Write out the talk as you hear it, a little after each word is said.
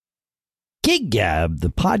Gig Gab, the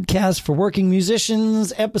podcast for working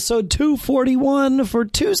musicians, episode 241 for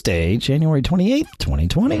Tuesday, January 28th,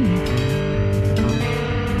 2020.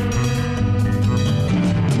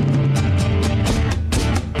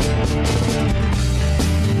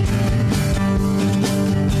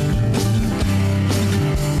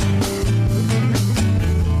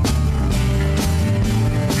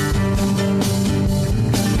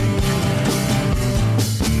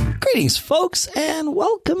 Greetings, folks, and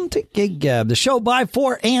welcome to Gig Gab, the show by,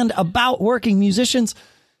 for, and about working musicians.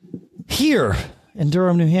 Here in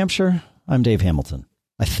Durham, New Hampshire, I'm Dave Hamilton.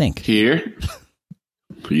 I think. Here?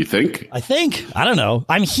 You think? I think. I don't know.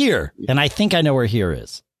 I'm here, and I think I know where here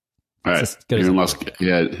is. All right. Here in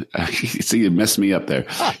see, you messed me up there.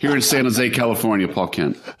 Here in San Jose, California, Paul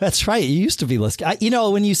Kent. That's right. You used to be listening.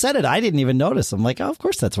 When you said it, I didn't even notice. I'm like, oh, of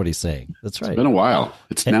course that's what he's saying. That's right. It's been a while.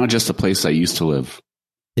 It's now just a place I used to live.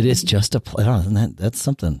 It is just a place. Oh, that's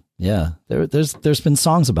something. Yeah. There's been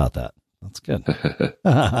songs about that. That's good.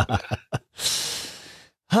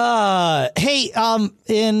 Hey,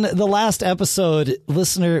 in the last episode,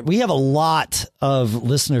 we have a lot of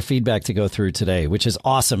listener feedback to go through today, which is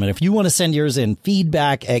awesome. And if you want to send yours in,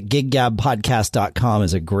 feedback at giggabpodcast.com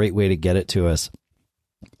is a great way to get it to us.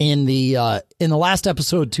 In the last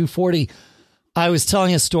episode, 240, I was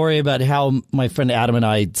telling a story about how my friend Adam and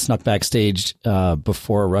I snuck backstage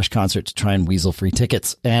before a Rush concert to try and weasel free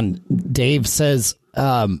tickets. And Dave says,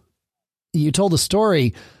 you told a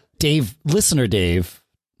story. Listener Dave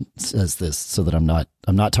says this so that I'm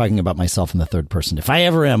not talking about myself in the third person. If I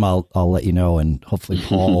ever am, I'll let you know, and hopefully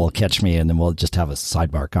Paul will catch me, and then we'll just have a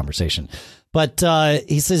sidebar conversation. But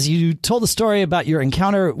he says you told a story about your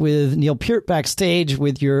encounter with Neil Peart backstage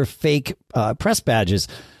with your fake press badges.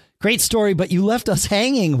 Great story, but you left us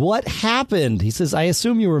hanging. What happened? He says, I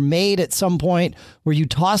assume you were made at some point. Were you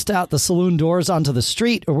tossed out the saloon doors onto the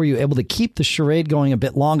street, or were you able to keep the charade going a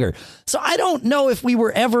bit longer? So I don't know if we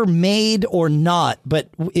were ever made or not, but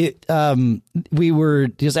we were,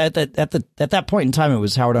 because at that point in time, it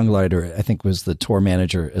was Howard Unglider, I think, was the tour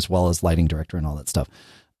manager as well as lighting director and all that stuff.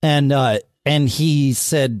 And he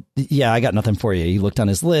said, yeah, I got nothing for you. He looked on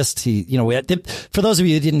his list. For those of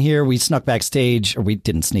you who didn't hear, we snuck backstage, or we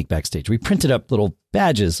didn't sneak backstage. We printed up little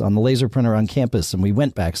badges on the laser printer on campus, and we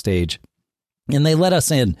went backstage, and they let us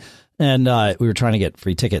in. And we were trying to get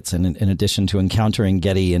free tickets. And in addition to encountering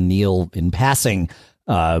Geddy and Neil in passing,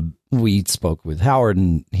 we spoke with Howard,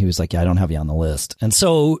 and he was like, yeah, I don't have you on the list. And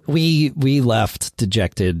so we left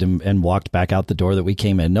dejected and walked back out the door that we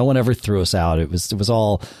came in. No one ever threw us out. It was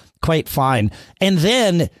all quite fine. And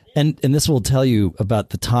then, and this will tell you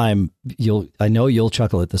about the time, I know you'll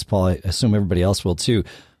chuckle at this, Paul. I assume everybody else will too.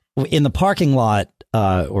 In the parking lot,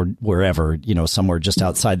 or wherever, somewhere just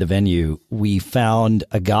outside the venue, we found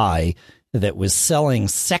a guy that was selling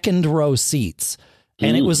second row seats.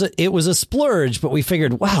 And it was a splurge, but we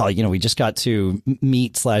figured, wow, we just got to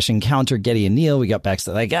meet/encounter Geddy and Neil. We got back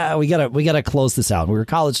to we gotta close this out. We were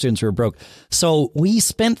college students who were broke. So we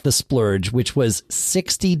spent the splurge, which was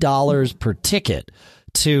 $60 per ticket,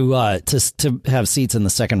 to have seats in the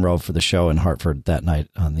second row for the show in Hartford that night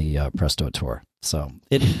on the Presto tour. So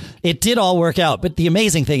it did all work out. But the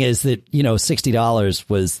amazing thing is that, $60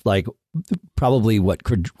 was like probably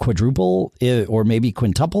quadruple or maybe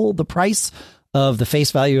quintuple the price of the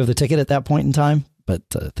face value of the ticket at that point in time. But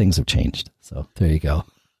things have changed. So there you go.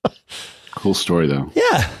 Cool story, though.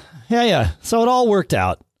 Yeah. So it all worked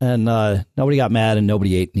out, and nobody got mad, and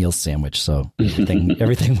nobody ate Neil's sandwich. So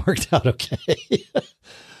everything worked out okay.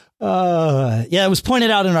 It was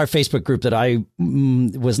pointed out in our Facebook group that I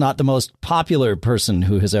was not the most popular person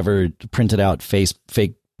who has ever printed out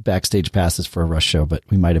fake backstage passes for a Rush show, but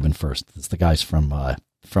we might have been first. It's the guys from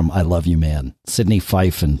I Love You Man, Sidney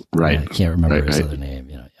Fife, and I can't remember his other name.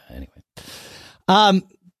 Anyway.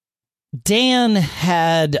 Dan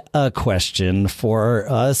had a question for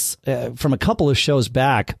us from a couple of shows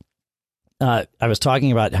back. I was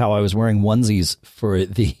talking about how I was wearing onesies for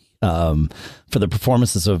the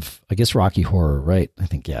performances of, I guess, Rocky Horror, right? I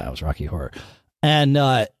think, it was Rocky Horror.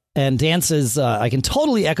 And Dan says, I can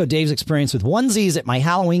totally echo Dave's experience with onesies. At my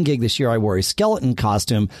Halloween gig this year, I wore a skeleton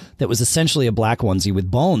costume that was essentially a black onesie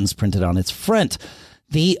with bones printed on its front.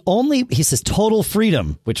 He says, total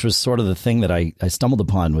freedom, which was sort of the thing that I stumbled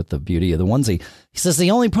upon with the beauty of the onesie. He says,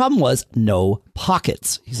 the only problem was no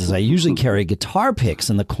pockets. He says, I usually carry guitar picks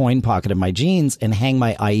in the coin pocket of my jeans and hang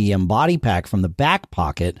my IEM body pack from the back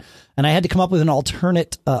pocket. And I had to come up with an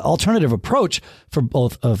alternative approach for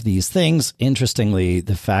both of these things. Interestingly,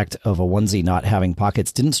 the fact of a onesie not having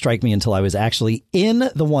pockets didn't strike me until I was actually in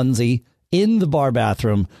the onesie in the bar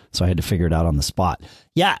bathroom. So I had to figure it out on the spot.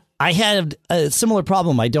 Yeah. I had a similar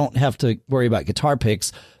problem. I don't have to worry about guitar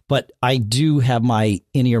picks, but I do have my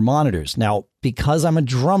in-ear monitors. Now, because I'm a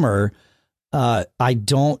drummer, I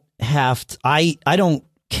don't have to, I don't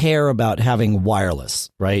care about having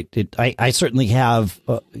wireless, right? I certainly have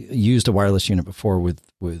used a wireless unit before with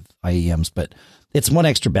IEMs, but it's one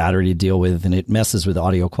extra battery to deal with, and it messes with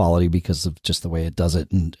audio quality because of just the way it does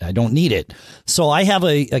it, and I don't need it. So I have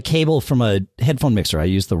a cable from a headphone mixer. I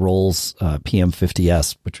use the Rolls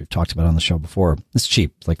PM50S, which we've talked about on the show before. It's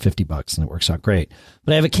cheap, it's like $50, and it works out great.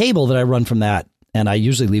 But I have a cable that I run from that, and I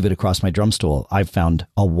usually leave it across my drum stool. I've found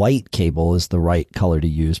a white cable is the right color to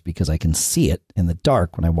use because I can see it in the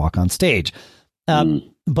dark when I walk on stage. But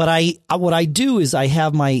what I do is I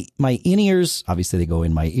have my in-ears. Obviously, they go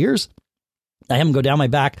in my ears. I have them go down my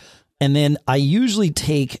back, and then I usually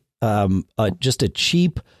take just a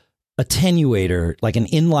cheap attenuator, like an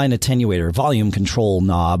inline attenuator, volume control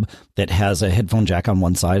knob that has a headphone jack on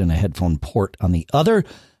one side and a headphone port on the other,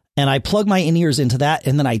 and I plug my in-ears into that,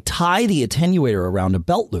 and then I tie the attenuator around a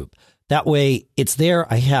belt loop. That way, it's there.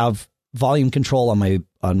 I have volume control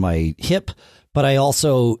on my hip, but I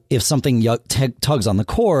also, if something tugs on the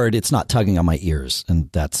cord, it's not tugging on my ears, and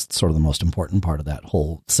that's sort of the most important part of that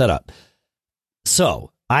whole setup.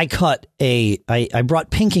 So I brought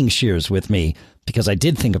pinking shears with me because I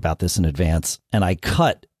did think about this in advance, and I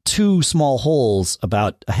cut 2 small holes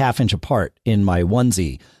about a half inch apart in my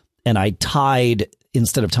onesie, and I tied,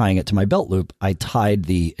 instead of tying it to my belt loop, I tied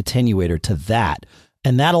the attenuator to that,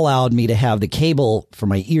 and that allowed me to have the cable for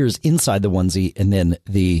my ears inside the onesie, and then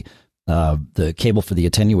the cable for the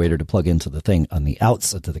attenuator to plug into the thing on the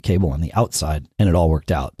outside, to the cable on the outside, and it all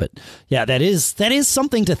worked out. But yeah, that is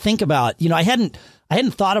something to think about. You know, I hadn't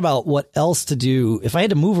thought about what else to do if I had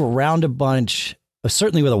to move around a bunch.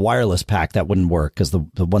 Certainly with a wireless pack, that wouldn't work because the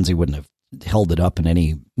onesie wouldn't have held it up in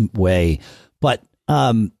any way. But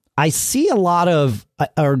I see a lot of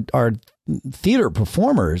our theater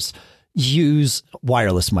performers use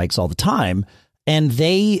wireless mics all the time, and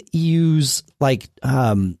they use like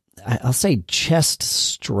I'll say chest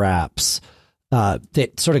straps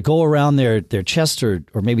that sort of go around their chest or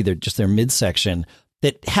maybe they're just their midsection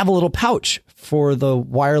that have a little pouch for the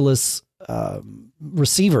wireless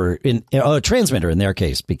receiver in a transmitter in their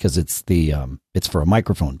case, because it's for a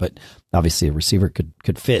microphone, but obviously a receiver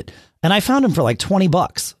could fit. And I found them for like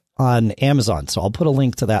 $20 on Amazon. So I'll put a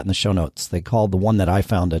link to that in the show notes. They call the one that I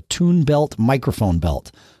found a Tune Belt microphone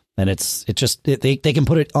belt. And they can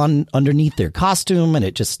put it on underneath their costume, and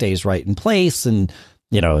it just stays right in place. And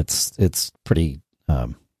you know, it's pretty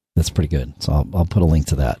good. So I'll put a link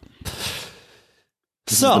to that.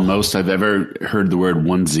 This is the most I've ever heard the word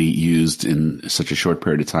onesie used in such a short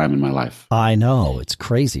period of time in my life. I know, it's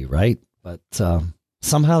crazy, right? But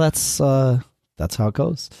somehow that's how it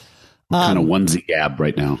goes. Kind of onesie gab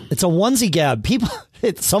right now. It's a onesie gab.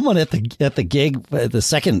 Someone at the gig, the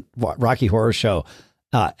second Rocky Horror Show,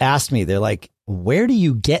 asked me, they're like, where do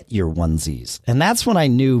you get your onesies? And that's when I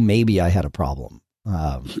knew maybe I had a problem.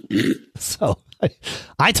 So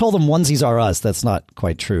I told them onesies are us. That's not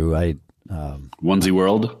quite true. Onesie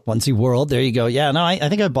World. Onesie World. There you go. Yeah, no, I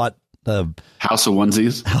think I bought the House of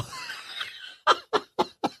Onesies.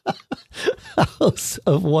 House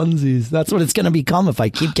of Onesies. That's what it's going to become if I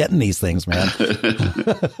keep getting these things, man.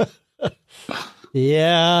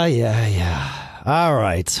 Yeah. All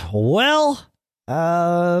right. Well,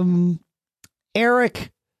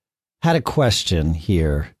 Eric had a question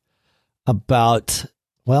here about,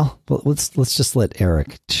 well, let's just let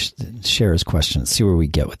Eric share his question and see where we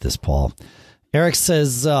get with this, Paul. Eric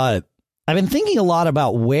says, I've been thinking a lot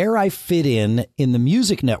about where I fit in the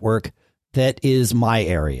music network that is my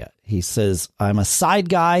area. He says, I'm a side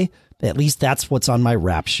guy. At least that's what's on my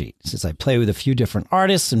rap sheet. He says, I play with a few different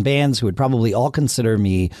artists and bands who would probably all consider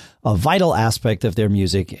me a vital aspect of their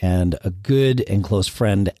music and a good and close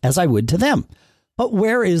friend as I would to them. But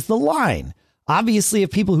where is the line? Obviously,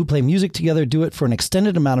 if people who play music together do it for an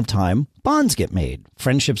extended amount of time, bonds get made,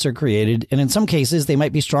 friendships are created, and in some cases, they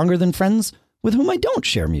might be stronger than friends with whom I don't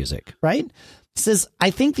share music, right? He says,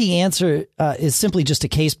 I think the answer is simply just a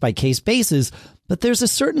case-by-case basis, but there's a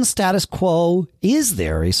certain status quo. Is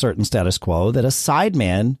there a certain status quo that a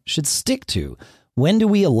sideman should stick to? When do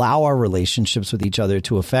we allow our relationships with each other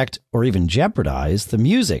to affect or even jeopardize the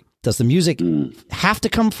music? Does the music have to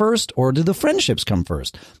come first, or do the friendships come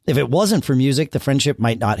first? If it wasn't for music, the friendship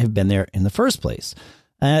might not have been there in the first place.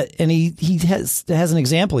 And he has an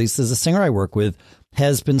example. He says, a singer I work with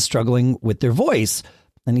has been struggling with their voice.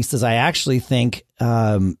 And he says, I actually think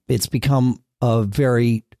it's become a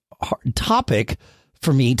very hard topic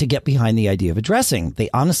for me to get behind the idea of addressing.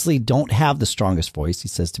 They honestly don't have the strongest voice, he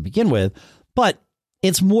says, to begin with. But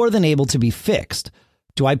it's more than able to be fixed.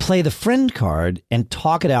 Do I play the friend card and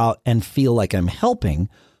talk it out and feel like I'm helping,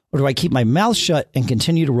 or do I keep my mouth shut and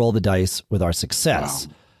continue to roll the dice with our success?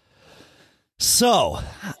 Wow. So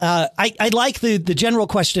I like the general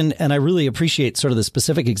question, and I really appreciate sort of the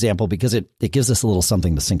specific example because it gives us a little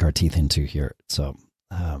something to sink our teeth into here. So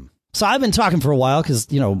so I've been talking for a while because,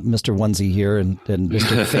 Mr. Onesie here and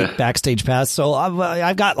Mr. Fake Backstage Pass. So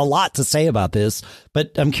I've got a lot to say about this,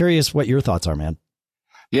 but I'm curious what your thoughts are, man.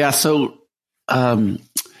 Yeah. So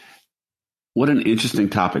what an interesting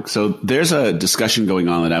topic. So there's a discussion going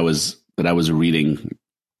on that I was reading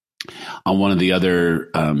on one of the other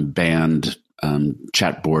band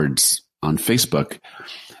chat boards on Facebook.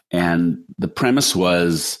 And the premise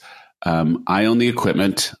was, I own the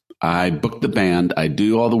equipment. I book the band. I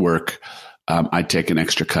do all the work. I take an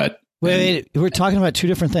extra cut. Wait, we're talking about two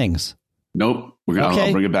different things. Nope.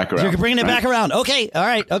 I'll bring it back around. You're bringing it back around. Okay. All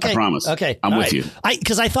right. Okay. I promise. Okay. I'm with you.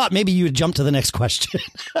 Because I thought maybe you would jump to the next question.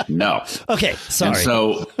 No. Okay. Sorry.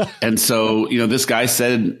 And so, this guy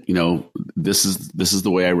said, this is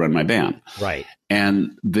the way I run my band. Right.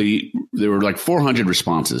 And there were like 400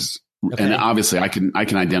 responses. Okay. And obviously I can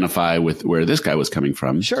identify with where this guy was coming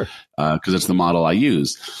from. Sure. Because it's the model I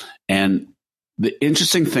use. And the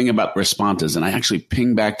interesting thing about responses, and I actually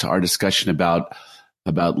ping back to our discussion about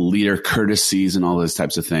leader courtesies and all those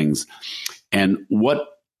types of things. And the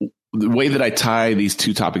way that I tie these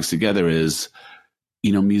two topics together is,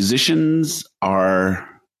 musicians are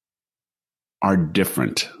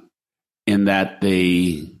different in that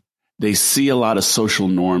they see a lot of social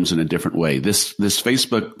norms in a different way. This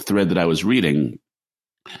Facebook thread that I was reading,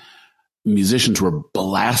 musicians were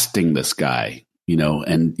blasting this guy,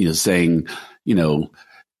 and saying,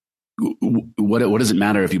 what does it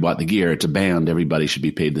matter if you bought the gear? It's a band. Everybody should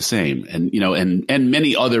be paid the same. And, and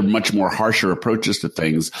many other much more harsher approaches to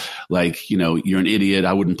things like, you're an idiot.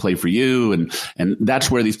 I wouldn't play for you. And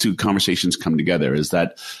that's where these two conversations come together is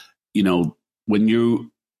that, when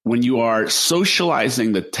you are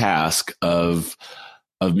socializing the task of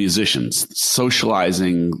musicians,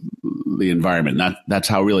 socializing the environment, that's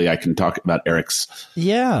how really I can talk about Eric's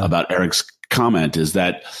comment is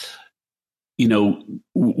that,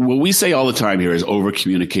 what we say all the time here is over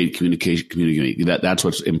communicate. That's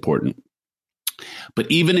what's important.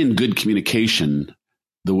 But even in good communication,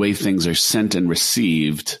 the way things are sent and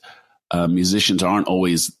received, musicians aren't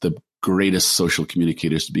always the greatest social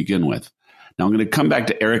communicators to begin with. Now I'm going to come back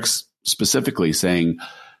to Eric's specifically saying,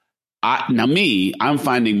 I'm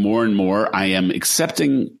finding more and more, I am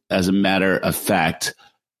accepting as a matter of fact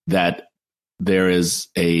that there is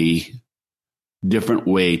a different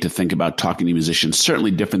way to think about talking to musicians, certainly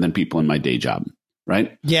different than people in my day job,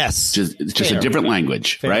 right? Yes. It's just a different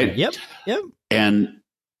language, Fair. Right? Yep. And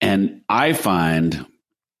I find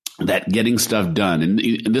that getting stuff done, and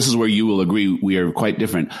this is where you will agree we are quite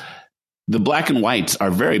different. The black and whites are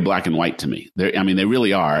very black and white to me. They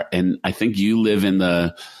really are. And I think you live in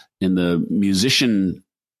the musician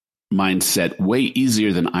mindset way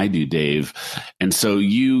easier than I do, Dave. And so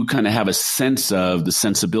you kind of have a sense of the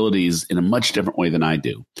sensibilities in a much different way than I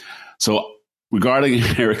do. So regarding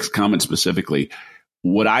Eric's comment specifically,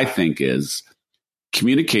 what I think is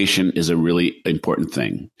communication is a really important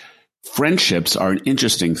thing. Friendships are an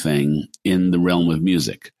interesting thing in the realm of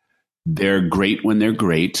music. They're great when they're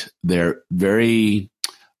great. They're very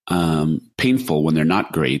painful when they're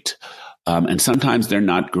not great. And sometimes they're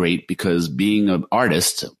not great because being an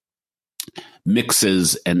artist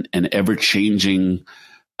mixes an ever-changing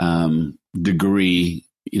degree,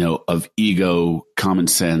 of ego, common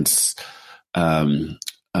sense,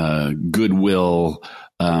 goodwill,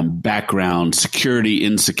 background, security,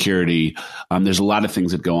 insecurity. There's a lot of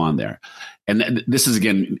things that go on there. And this is,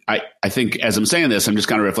 again, I think as I'm saying this, I'm just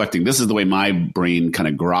kind of reflecting. This is the way my brain kind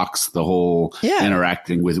of groks the whole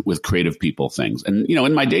interacting with creative people things. And,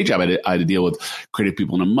 in my day job, I had to deal with creative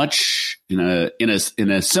people in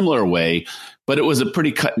a similar way, but it was a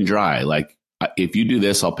pretty cut and dry. Like, if you do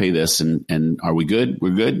this, I'll pay this. And are we good?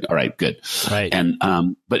 We're good. All right, good. Right. And,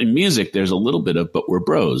 but in music, there's a little bit of, but we're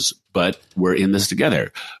bros, but we're in this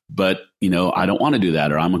together. But, I don't want to do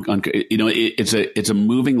that, or it's a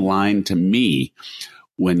moving line to me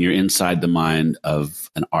when you're inside the mind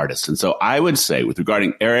of an artist. And so I would say with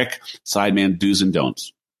regarding Eric, sideman, do's and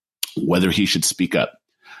don'ts, whether he should speak up,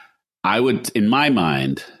 I would, in my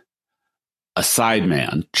mind, a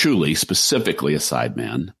sideman, truly, specifically a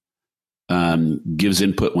sideman, gives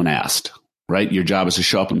input when asked, right? Your job is to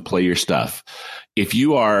show up and play your stuff. If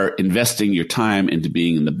you are investing your time into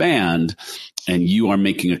being in the band and you are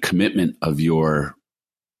making a commitment of your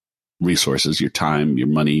resources, your time, your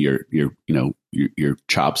money, your your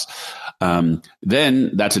chops,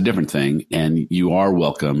 then that's a different thing. And you are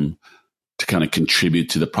welcome to kind of contribute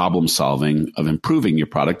to the problem solving of improving your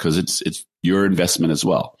product, because it's your investment as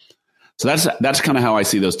well. So that's kind of how I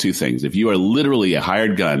see those two things. If you are literally a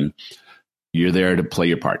hired gun, you're there to play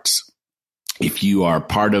your parts. If you are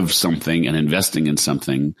part of something and investing in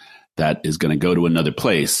something that is going to go to another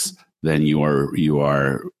place, then you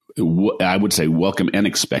are, I would say, welcome and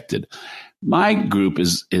expected. My group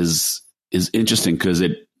is interesting because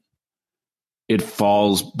it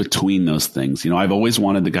falls between those things. I've always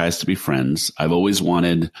wanted the guys to be friends. I've always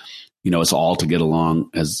wanted, us all to get along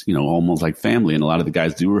as, almost like family. And a lot of the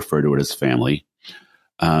guys do refer to it as family.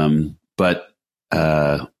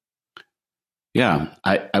 Yeah,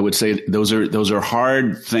 I would say those are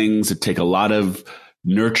hard things that take a lot of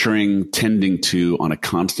nurturing, tending to on a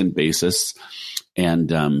constant basis.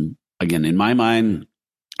 And again, in my mind,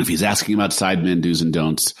 if he's asking about sidemen do's and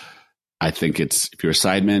don'ts, I think it's, if you're a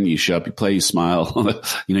sideman, you show up, you play, you smile,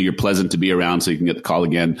 you're pleasant to be around so you can get the call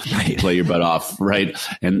again, right. Play your butt off. Right.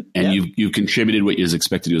 And you've contributed what is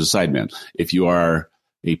expected to do as a sideman. If you are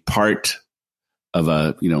a part of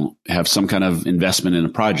have some kind of investment in a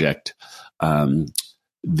project,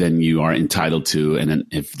 then you are entitled to, and then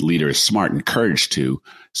if the leader is smart, encouraged to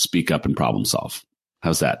speak up and problem solve.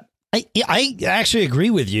 How's that? I actually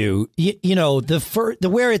agree with you. The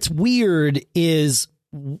where it's weird is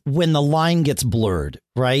when the line gets blurred,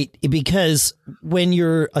 right? Because when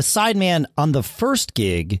you're a sideman on the first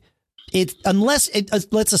gig,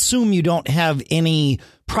 let's assume you don't have any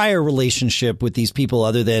prior relationship with these people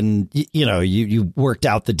other than, you worked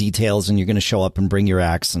out the details and you're going to show up and bring your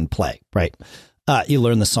acts and play, right? You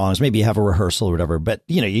learn the songs, maybe you have a rehearsal or whatever, but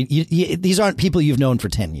these aren't people you've known for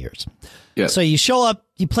 10 years. Yeah. So you show up,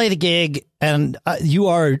 you play the gig, and you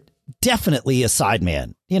are definitely a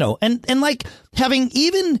sideman, and like having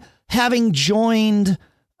joined,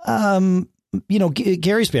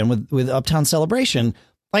 Gary's band with Uptown Celebration,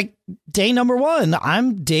 like day number one,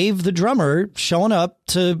 I'm Dave, the drummer, showing up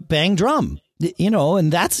to bang drum,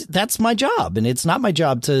 and that's my job. And it's not my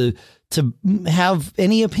job to have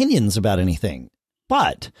any opinions about anything.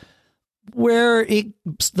 But where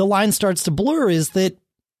the line starts to blur is that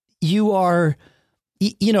you are,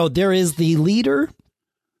 there is the leader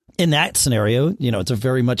in that scenario. It's a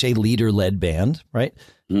very much a leader-led band, right?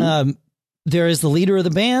 Mm-hmm. There is the leader of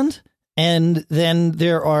the band, and then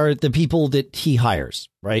there are the people that he hires,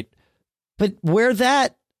 right? But where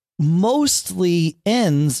that mostly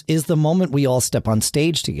ends is the moment we all step on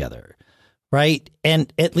stage together, right?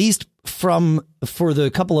 And at least for the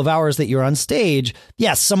couple of hours that you're on stage,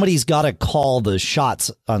 yes, somebody's got to call the shots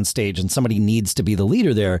on stage and somebody needs to be the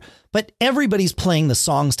leader there, but everybody's playing the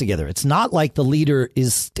songs together. It's not like the leader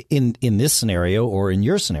is in this scenario or in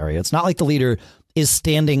your scenario. It's not like the leader is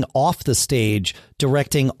standing off the stage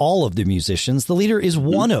directing all of the musicians. The leader is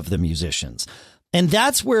one of the musicians. And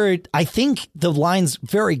that's where I think the lines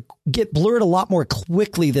get blurred a lot more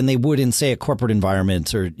quickly than they would in, say, a corporate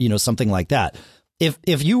environment or, something like that. If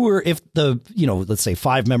let's say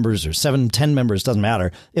 5 members or 7, 10 members, doesn't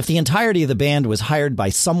matter. If the entirety of the band was hired by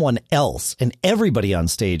someone else and everybody on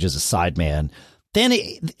stage is a sideman, then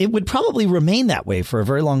it would probably remain that way for a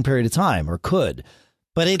very long period of time, or could.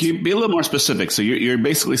 But can you be a little more specific? So you're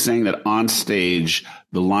basically saying that on stage,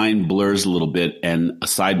 the line blurs a little bit and a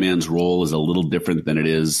sideman's role is a little different than it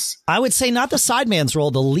is. I would say not the sideman's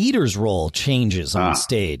role, the leader's role changes on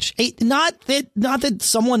stage. Not that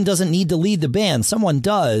someone doesn't need to lead the band. Someone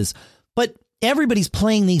does, but everybody's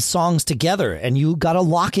playing these songs together and you got to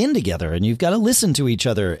lock in together and you've got to listen to each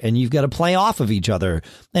other and you've got to play off of each other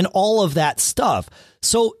and all of that stuff.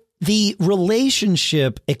 So the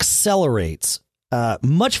relationship accelerates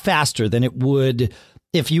much faster than it would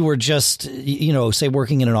if you were just, say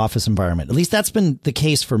working in an office environment. At least that's been the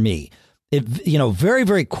case for me. Very,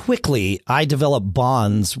 very quickly, I develop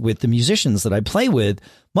bonds with the musicians that I play with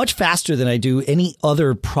much faster than I do any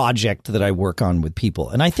other project that I work on with people.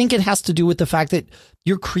 And I think it has to do with the fact that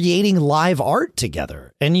you're creating live art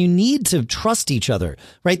together and you need to trust each other,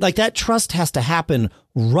 right? Like that trust has to happen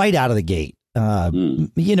right out of the gate,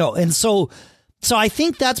 and so I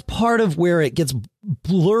think that's part of where it gets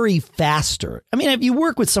blurry faster. I mean, if you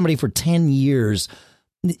work with somebody for 10 years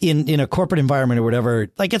in a corporate environment or whatever,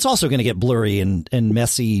 like it's also going to get blurry and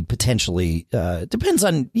messy potentially. Depends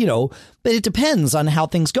on, but it depends on how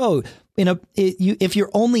things go. If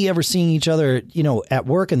you're only ever seeing each other, at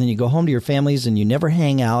work and then you go home to your families and you never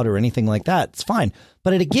hang out or anything like that, it's fine.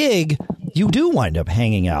 But at a gig, you do wind up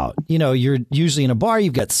hanging out. You're usually in a bar.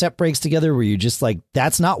 You've got set breaks together where you just like,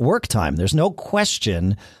 that's not work time. There's no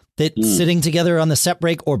question that sitting together on the set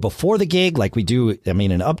break or before the gig, like we do. I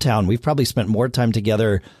mean, in Uptown, we've probably spent more time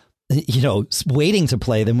together, waiting to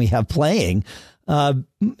play than we have playing.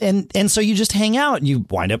 And so you just hang out and you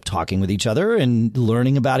wind up talking with each other and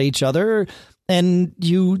learning about each other, and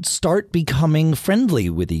you start becoming friendly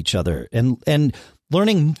with each other and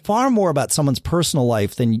learning far more about someone's personal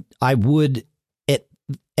life than I would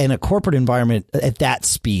in a corporate environment at that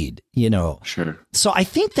speed, Sure. So I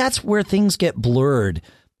think that's where things get blurred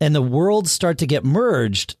and the worlds start to get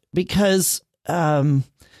merged because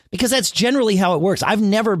that's generally how it works. I've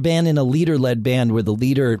never been in a leader-led band where the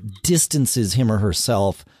leader distances him or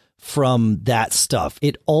herself from that stuff.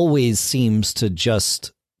 It always seems to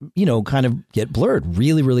just, kind of get blurred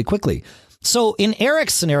really, really quickly. So in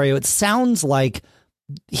Eric's scenario, it sounds like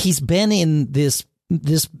he's been in this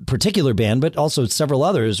particular band, but also several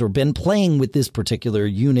others, or been playing with this particular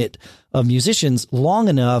unit of musicians long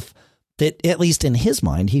enough that, at least in his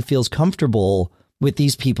mind, he feels comfortable with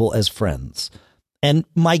these people as friends. And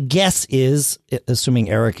my guess is, assuming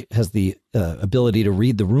Eric has the ability to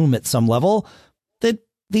read the room at some level, that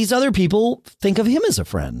these other people think of him as a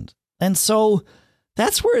friend. And so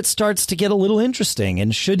that's where it starts to get a little interesting.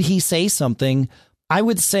 And should he say something, I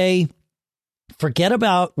would say, forget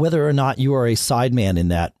about whether or not you are a sideman in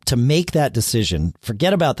that. To make that decision,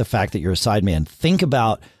 forget about the fact that you're a sideman. Think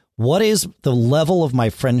about, what is the level of my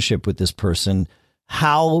friendship with this person?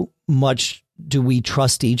 How much do we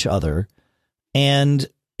trust each other? And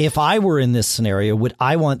if I were in this scenario, would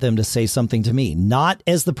I want them to say something to me, not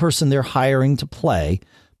as the person they're hiring to play,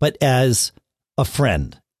 but as a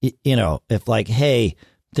friend? If like, hey,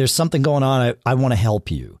 there's something going on, I want to help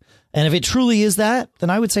you. And if it truly is that, then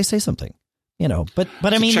I would say something, but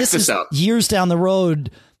I mean, this is years down the road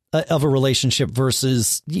of a relationship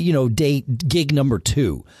versus, gig number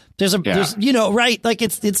 2. There's right. Like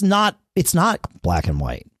it's not black and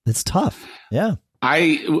white. It's tough. Yeah.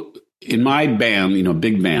 In my band,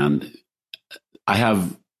 big band, I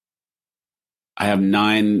have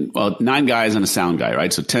 9 guys and a sound guy,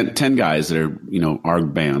 right? So 10 guys that are, our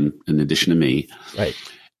band in addition to me. Right.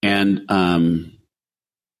 And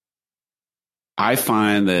I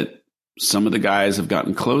find that some of the guys have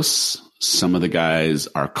gotten close. Some of the guys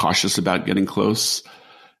are cautious about getting close.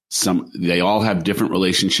 They all have different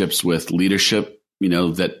relationships with leadership,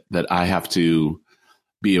 that I have to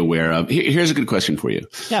be aware of. Here's a good question for you.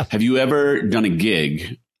 Yeah. Have you ever done a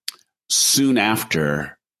gig soon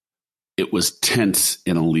after it was tense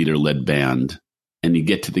in a leader-led band, and you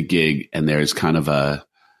get to the gig and there's kind of a,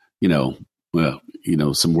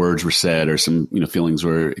 some words were said or some, feelings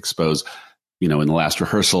were exposed, in the last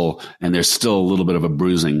rehearsal, and there's still a little bit of a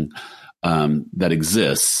bruising that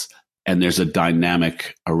exists. And there's a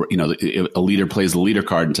dynamic, a leader plays the leader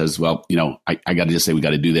card and says, well, I got to just say, we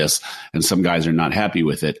got to do this. And some guys are not happy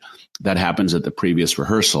with it. That happens at the previous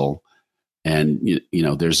rehearsal. And,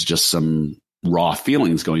 there's just some raw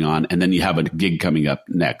feelings going on. And then you have a gig coming up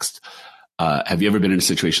next. Have you ever been in a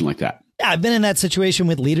situation like that? Yeah, I've been in that situation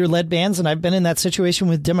with leader-led bands, and I've been in that situation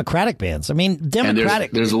with Democratic bands. I mean,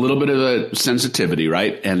 Democratic. And there's a little bit of a sensitivity,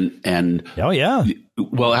 right? And oh yeah.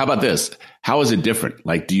 Well, how about this? How is it different?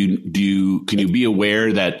 Like, can you be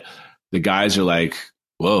aware that the guys are like,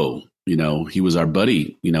 whoa, he was our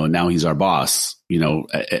buddy, and now he's our boss,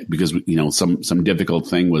 because some difficult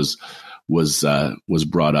thing was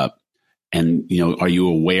brought up, and are you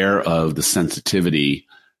aware of the sensitivity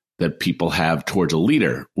that people have towards a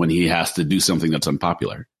leader when he has to do something that's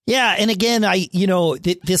unpopular? Yeah. And again,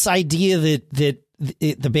 this idea that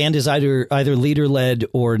the band is either leader led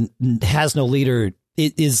or has no leader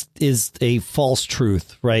is a false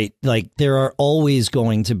truth, right? Like, there are always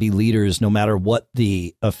going to be leaders no matter what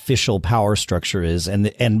the official power structure is.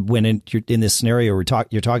 And when you're in this scenario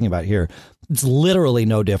you're talking about here, it's literally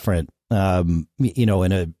no different. In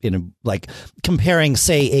a like comparing,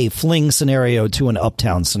 say, a Fling scenario to an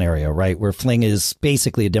Uptown scenario, right? Where Fling is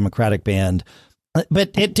basically a Democratic band,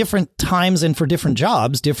 but at different times and for different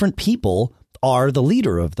jobs, different people are the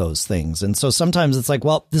leader of those things. And so sometimes it's like,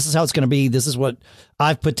 well, this is how it's going to be. This is what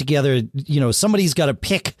I've put together. Somebody's got to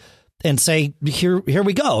pick and say, here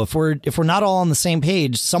we go. If we're not all on the same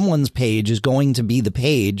page, someone's page is going to be the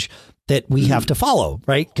page that we have to follow,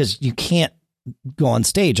 right? Because you can't go on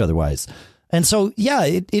stage otherwise. And so, yeah,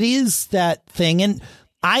 it is that thing. And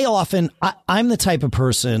I'm the type of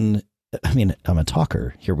person, I mean, I'm a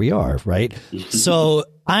talker. Here we are, right? So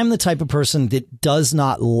I'm the type of person that does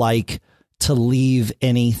not like to leave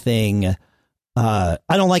anything. I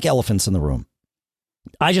don't like elephants in the room.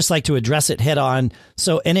 I just like to address it head on.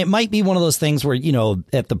 So, and it might be one of those things where,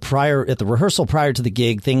 at the rehearsal prior to the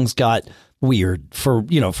gig, things got weird for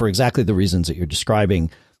exactly the reasons that you're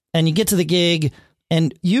describing. and you get to the gig.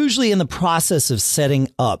 And usually in the process of setting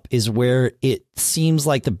up is where it seems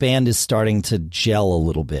like the band is starting to gel a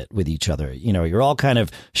little bit with each other. You know, you're all kind of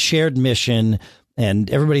shared mission and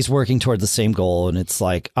everybody's working toward the same goal. And it's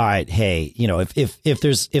like, all right, hey, you know, if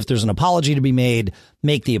there's an apology to be made,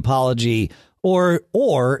 make the apology.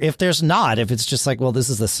 Or if there's not, if it's just like, well, this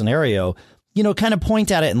is the scenario, you know, kind of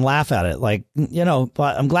point at it and laugh at it. Like, you know,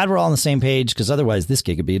 I'm glad we're all on the same page because otherwise this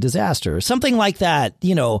gig could be a disaster or something like that,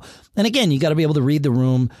 you know. And again, you got to be able to read the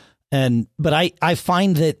room. But I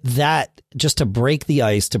find that just to break the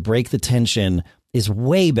ice, to break the tension is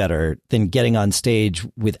way better than getting on stage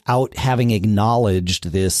without having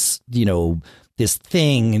acknowledged this, you know, this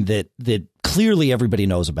thing that clearly everybody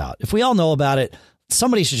knows about. If we all know about it,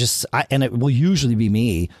 somebody should just, and it will usually be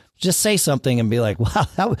me, just say something and be like,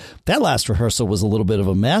 wow, that last rehearsal was a little bit of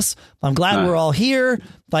a mess. I'm glad we're all here.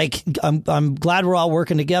 Like, I'm glad we're all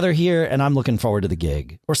working together here, and I'm looking forward to the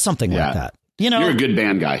gig or something like that. You know, you're a good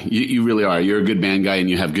band guy. You really are. You're a good band guy, and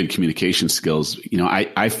you have good communication skills. You know,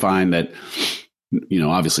 I find that, you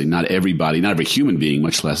know, obviously not every human being,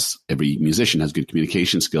 much less every musician, has good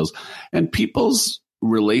communication skills, and people's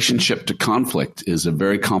relationship to conflict is a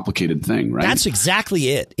very complicated thing, right? That's exactly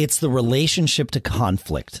it. It's the relationship to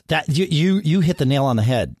conflict that you hit the nail on the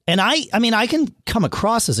head. And I mean, I can come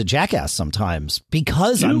across as a jackass sometimes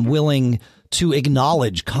because I'm willing to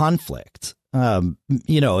acknowledge conflict. You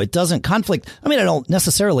know, it doesn't conflict. I mean, I don't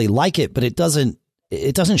necessarily like it, but it doesn't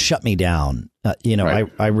shut me down. You know,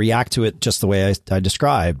 right. I react to it just the way I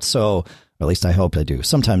described. So, or at least I hope I do.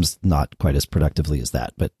 Sometimes not quite as productively as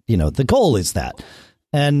that, but you know, the goal is that.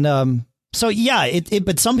 And so, yeah,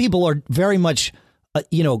 but some people are very much,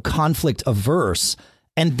 you know, conflict averse.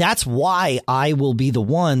 And that's why I will be the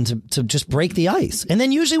one to just break the ice. And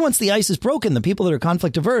then usually once the ice is broken, the people that are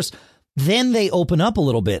conflict averse, then they open up a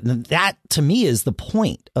little bit. And that to me is the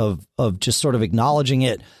point of just sort of acknowledging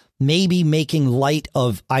it, maybe making light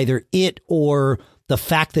of either it or the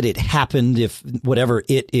fact that it happened, if whatever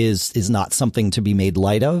it is not something to be made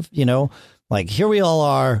light of, you know. Like, here we all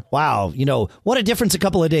are. Wow. You know, what a difference a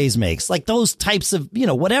couple of days makes. Like those types of, you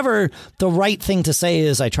know, whatever the right thing to say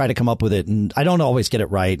is, I try to come up with it, and I don't always get it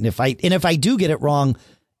right. And if I do get it wrong,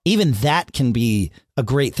 even that can be a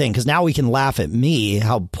great thing, because now we can laugh at me,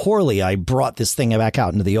 how poorly I brought this thing back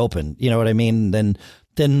out into the open. You know what I mean? Then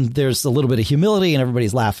there's a little bit of humility and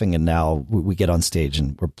everybody's laughing. And now we get on stage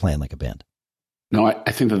and we're playing like a band. No,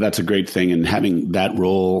 I think that's a great thing. And having that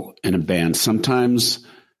role in a band, sometimes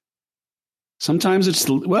it's,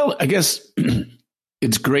 well, I guess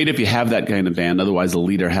it's great if you have that guy in the band. Otherwise, the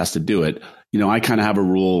leader has to do it. You know, I kind of have a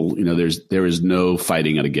rule, you know, there is no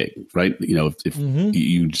fighting at a gig, right? You know, if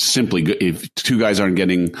you simply, if two guys aren't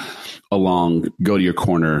getting along, go to your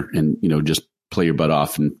corner and, you know, just play your butt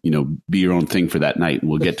off and, you know, be your own thing for that night, and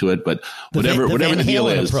we'll get to it. But whatever the deal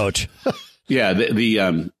is. Approach. Yeah,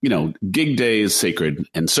 the you know, gig day is sacred,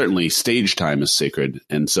 and certainly stage time is sacred.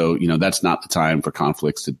 And so, you know, that's not the time for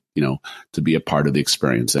conflicts to, you know, to be a part of the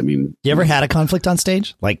experience. I mean, you ever had a conflict on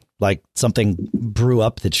stage? Like something brew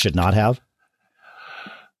up that should not have?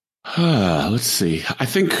 Let's see. I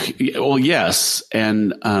think, well, yes.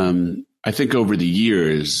 And I think over the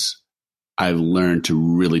years, I've learned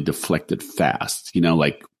to really deflect it fast, you know,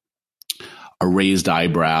 like a raised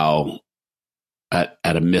eyebrow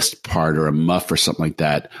at a missed part or a muff or something like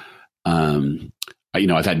that. You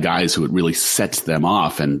know, I've had guys who it really sets them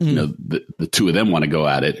off, and you know, the two of them want to go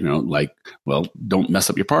at it, you know, like, well, don't mess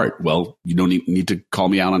up your part. Well, you don't need to call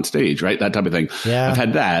me out on stage, right? That type of thing. Yeah. I've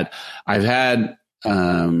had that. I've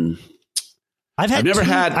never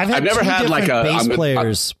had like a bass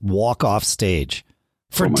players walk off stage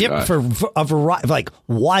for a variety, like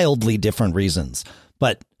wildly different reasons,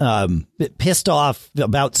 but pissed off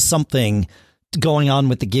about something going on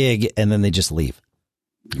with the gig, and then they just leave.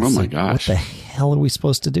 Oh my gosh. What the hell are we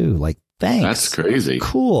supposed to do? Like, thanks. That's crazy.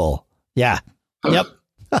 Cool. Yeah. Yep.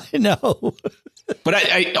 I know. But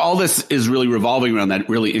I all this is really revolving around that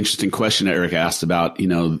really interesting question that Eric asked about, you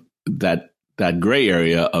know, that gray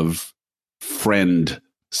area of friend,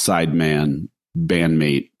 sideman,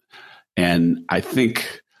 bandmate. And I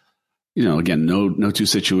think, you know, again, no two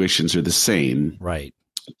situations are the same. Right.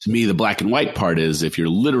 To me, the black and white part is, if you're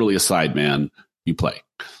literally a sideman, you play.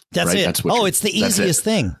 That's right? It's the easiest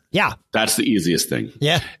thing. Yeah. That's the easiest thing.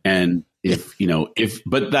 Yeah. And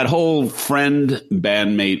but that whole friend,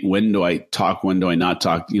 bandmate, when do I talk, when do I not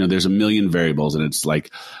talk? You know, there's a million variables, and it's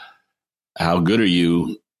like, how good are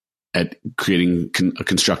you at creating a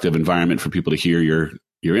constructive environment for people to hear your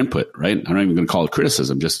input, right? I'm not even going to call it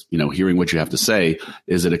criticism, just, you know, hearing what you have to say.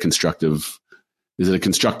 Is it a constructive Is it a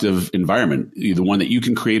constructive environment, either one that you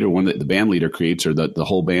can create or one that the band leader creates or the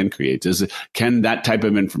whole band creates? Can that type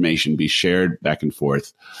of information be shared back and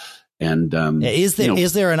forth? And is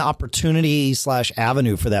there an opportunity /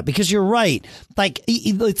 avenue for that? Because you're right. Like,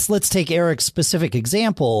 let's take Eric's specific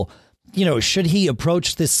example. Should he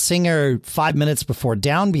approach this singer 5 minutes before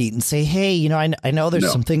downbeat and say, hey, I know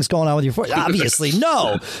there's some things going on with your voice? Obviously,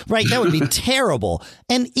 no, right? That would be terrible.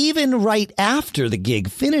 And even right after the gig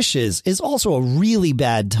finishes is also a really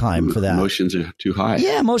bad time for that. Emotions are too high.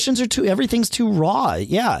 Yeah, everything's too raw.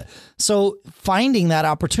 Yeah. So finding that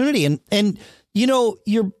opportunity and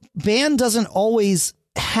your band doesn't always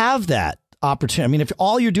have that opportunity. I mean, if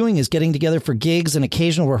all you're doing is getting together for gigs and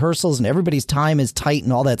occasional rehearsals and everybody's time is tight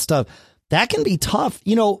and all that stuff, that can be tough.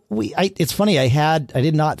 It's funny. I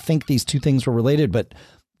did not think these two things were related, but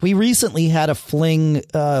we recently had a fling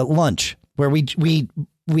lunch where we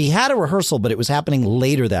had a rehearsal, but it was happening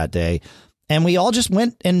later that day. And we all just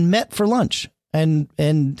went and met for lunch and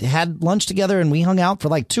had lunch together, and we hung out for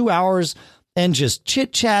like 2 hours and just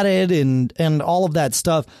chit chatted and all of that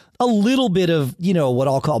stuff. A little bit of, what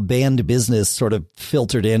I'll call band business sort of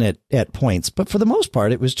filtered in at points. But for the most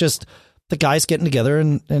part, it was just the guys getting together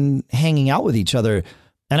and hanging out with each other.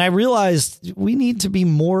 And I realized we need to be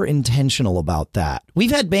more intentional about that.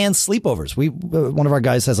 We've had band sleepovers. One of our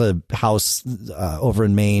guys has a house over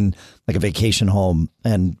in Maine, like a vacation home.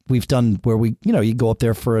 And we've done where you go up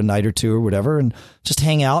there for a night or two or whatever and just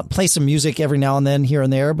hang out, play some music every now and then here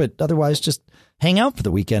and there, but otherwise just hang out for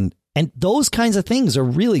the weekend. And those kinds of things are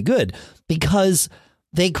really good because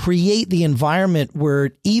they create the environment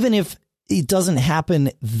where even if it doesn't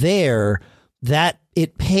happen there, that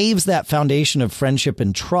it paves that foundation of friendship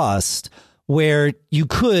and trust where you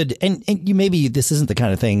could, and you maybe this isn't the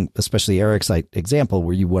kind of thing, especially Eric's example,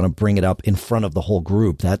 where you want to bring it up in front of the whole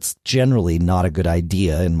group. That's generally not a good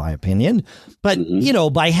idea, in my opinion. But,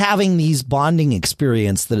 by having these bonding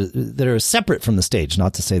experience that are separate from the stage,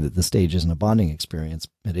 not to say that the stage isn't a bonding experience,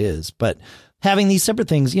 it is, but having these separate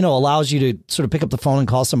things, allows you to sort of pick up the phone and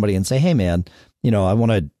call somebody and say, hey, man,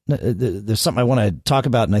 there's something I want to talk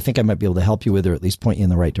about, and I think I might be able to help you with, or at least point you in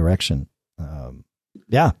the right direction.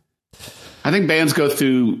 Yeah. I think bands go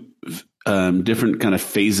through different kind of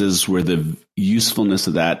phases where the usefulness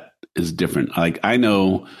of that is different. Like, I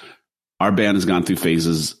know our band has gone through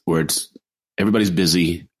phases where everybody's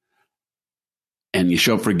busy and you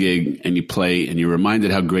show up for a gig and you play and you're reminded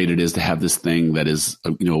how great it is to have this thing that is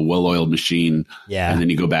a well-oiled machine. Yeah. And then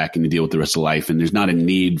you go back and you deal with the rest of life. And there's not a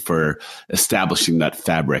need for establishing that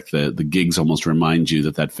fabric. The gigs almost remind you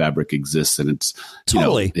that fabric exists, and it's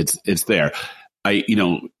totally, it's there.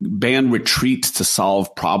 Band retreats to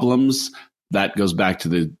solve problems. That goes back to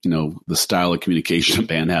the style of communication a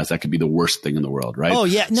band has. That could be the worst thing in the world, right? Oh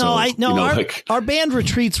yeah, our band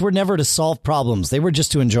retreats were never to solve problems. They were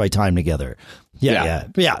just to enjoy time together. Yeah,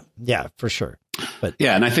 for sure. But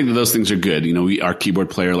yeah, and I think that those things are good. Our keyboard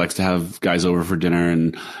player likes to have guys over for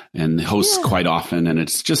dinner and hosts quite often, and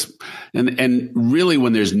it's just and really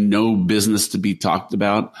when there's no business to be talked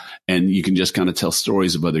about, and you can just kind of tell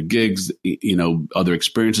stories of other gigs, other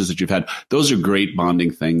experiences that you've had. Those are great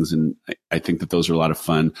bonding things, and I think that those are a lot of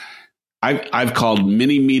fun. I've called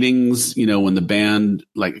mini meetings, when the band,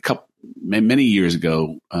 like many years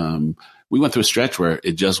ago, we went through a stretch where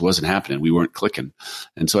it just wasn't happening. We weren't clicking,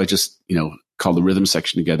 and so I just called the rhythm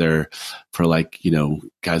section together for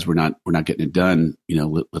guys, we're not getting it done.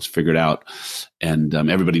 Let's figure it out. And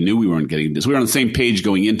everybody knew we weren't getting this. We were on the same page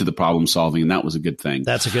going into the problem solving, and that was a good thing.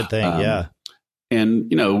 That's a good thing. Yeah.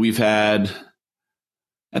 And, we've had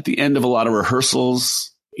at the end of a lot of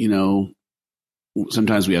rehearsals,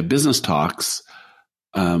 sometimes we have business talks.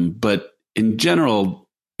 But in general,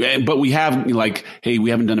 we have hey,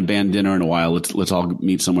 we haven't done a band dinner in a while. Let's all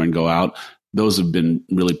meet somewhere and go out. Those have been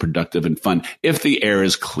really productive and fun if the air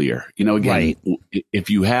is clear. Again, right. If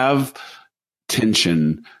you have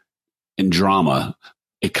tension and drama,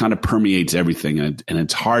 it kind of permeates everything, and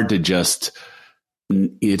it's hard to just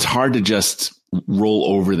roll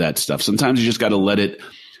over that stuff. Sometimes you just got to let it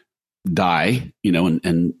die,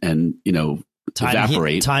 and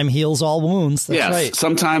evaporate. Time heals all wounds. That's right.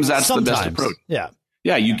 Sometimes that's the best approach. Yeah.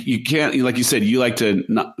 Yeah. You can't, like you said, you like to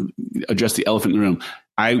not address the elephant in the room.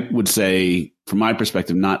 I would say, from my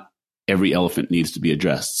perspective, not every elephant needs to be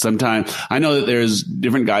addressed. Sometimes I know that there's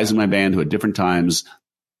different guys in my band who at different times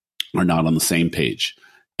are not on the same page,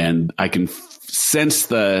 and I can sense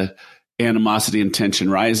the animosity and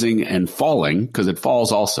tension rising and falling, because it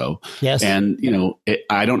falls also. Yes. And,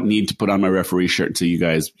 I don't need to put on my referee shirt until you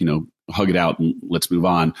guys, hug it out and let's move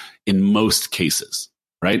on in most cases.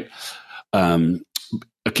 Right.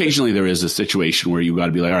 occasionally there is a situation where you got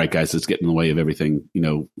to be like, all right, guys, let's get in the way of everything.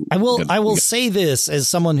 I will say this as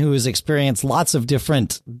someone who has experienced lots of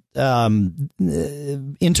different interpersonal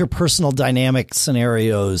dynamic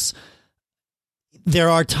scenarios. There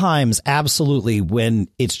are times absolutely when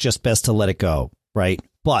it's just best to let it go. Right.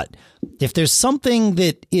 But if there's something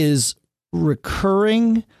that is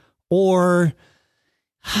recurring, or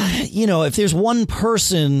if there's one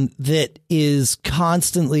person that is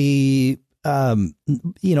constantly,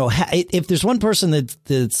 if there's one person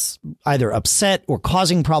that's either upset or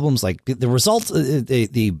causing problems, like the result,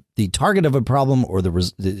 the target of a problem or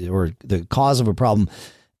the cause of a problem,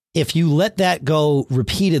 if you let that go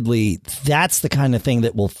repeatedly, that's the kind of thing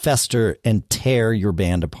that will fester and tear your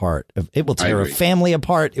band apart. It will tear a family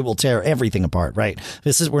apart. It will tear everything apart. Right.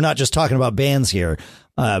 We're not just talking about bands here.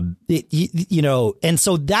 And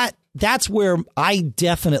so that's where I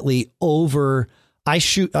definitely I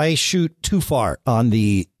shoot too far on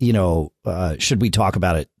the, should we talk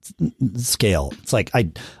about it scale. It's like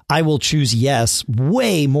I will choose yes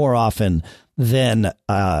way more often than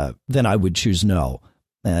I would choose no.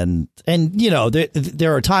 And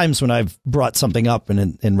there are times when I've brought something up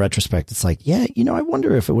and in retrospect, it's like, yeah, I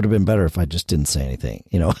wonder if it would have been better if I just didn't say anything,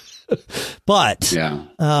 but,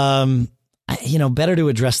 better to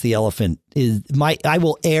address the elephant I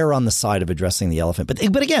will err on the side of addressing the elephant.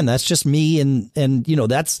 But again, that's just me. And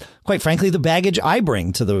that's quite frankly, the baggage I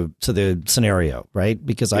bring to the scenario. Right.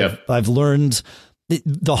 Because I've learned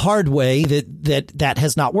the hard way that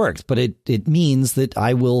has not worked, but it means that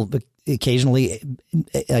I will occasionally,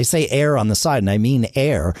 I say err on the side, and I mean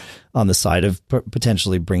err on the side of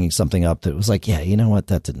potentially bringing something up that was like, yeah, you know what,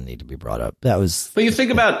 that didn't need to be brought up. That was. But you think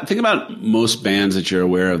about most bands that you're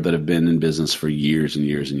aware of that have been in business for years and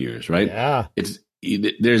years and years, right? Yeah.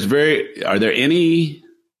 Are there any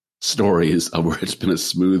stories of where it's been a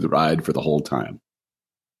smooth ride for the whole time?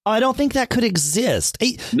 I don't think that could exist.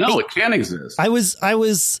 It can exist. I was,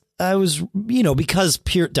 because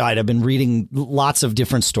Peart died, I've been reading lots of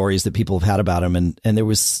different stories that people have had about him. And there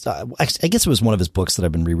was, I guess it was one of his books that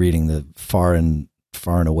I've been rereading, the Far and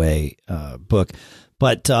Away book.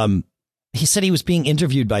 But he said he was being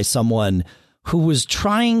interviewed by someone who was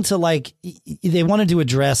trying to they wanted to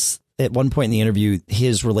address at one point in the interview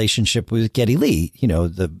his relationship with Geddy Lee,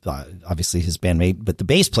 obviously his bandmate, but the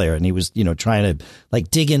bass player. And he was, trying to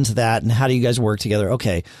dig into that and how do you guys work together?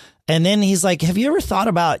 Okay. And then he's like, have you ever thought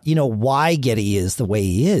about, why Geddy is the way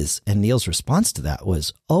he is? And Neil's response to that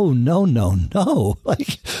was, oh, no.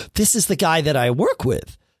 This is the guy that I work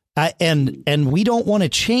with. And we don't want to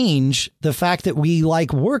change the fact that we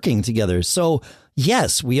like working together. So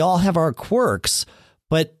yes, we all have our quirks,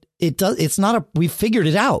 but we figured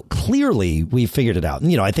it out. Clearly we figured it out.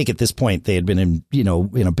 And, I think at this point they had been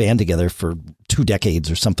in a band together for 2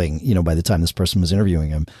 decades or something, by the time this person was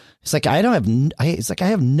interviewing him. It's like, I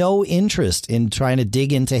have no interest in trying to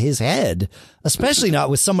dig into his head, especially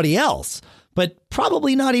not with somebody else, but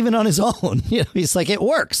probably not even on his own. He's like, it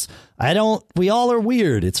works. We all are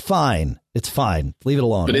weird. It's fine. Leave it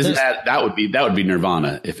alone. But isn't that would be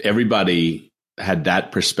nirvana if everybody had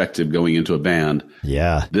that perspective going into a band.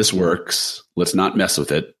 Yeah. This works. Let's not mess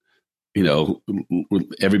with it.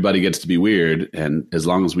 Everybody gets to be weird. And as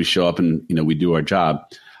long as we show up and, we do our job,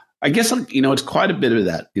 I guess, it's quite a bit of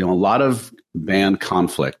that. A lot of band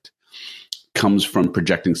conflict comes from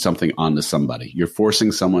projecting something onto somebody. You're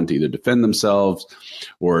forcing someone to either defend themselves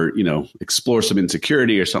or, explore some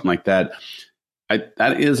insecurity or something like that.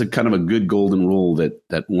 That is a kind of a good golden rule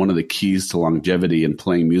that one of the keys to longevity and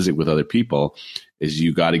playing music with other people is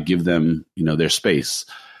you got to give them, their space.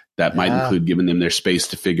 That might include giving them their space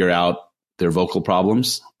to figure out their vocal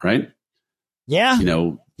problems, right? Yeah.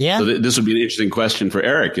 Yeah. So this would be an interesting question for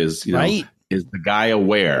Eric is, right. Is the guy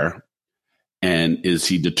aware and is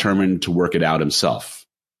he determined to work it out himself?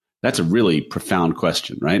 That's a really profound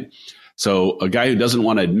question, right? So a guy who doesn't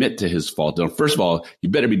want to admit to his fault, first of all, you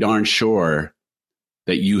better be darn sure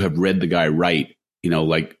that you have read the guy right.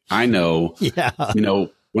 I know,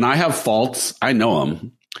 when I have faults, I know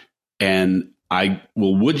them and I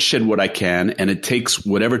will woodshed what I can. And it takes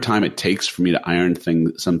whatever time it takes for me to iron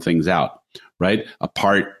some things out, right? A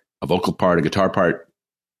vocal part, a guitar part,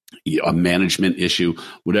 a management issue,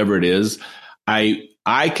 whatever it is. I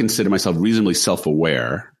consider myself reasonably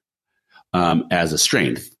self-aware as a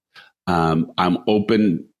strength. I'm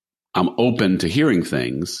open to hearing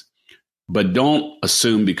things. But don't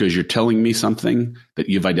assume because you're telling me something that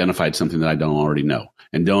you've identified something that I don't already know.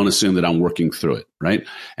 And don't assume that I'm working through it, right?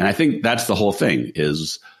 And I think that's the whole thing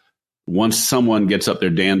is once someone gets up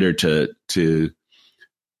their dander to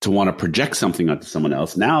to want to project something onto someone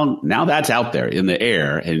else. Now that's out there in the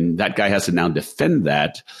air, and that guy has to now defend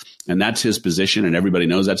that. And that's his position, and everybody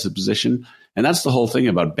knows that's his position. And that's the whole thing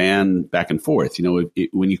about band back and forth.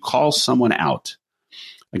 When you call someone out,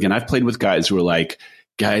 again, I've played with guys who are like,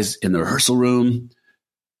 guys, in the rehearsal room,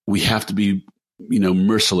 we have to be,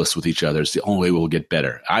 merciless with each other. It's the only way we'll get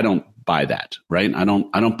better. I don't buy that, right? I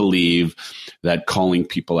don't believe that calling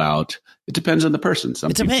people out. It depends on the person.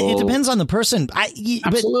 It depends on the person.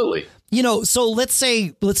 Absolutely. But, so let's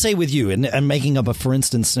say with you, and I'm making up a for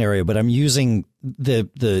instance scenario, but I'm using the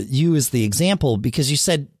you as the example because you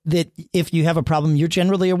said that if you have a problem, you're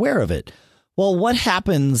generally aware of it. Well, what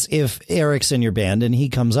happens if Eric's in your band and he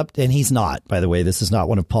comes up, and he's not, by the way, this is not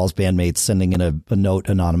one of Paul's bandmates sending in a note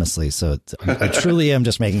anonymously. So I truly am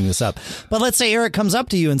just making this up. But let's say Eric comes up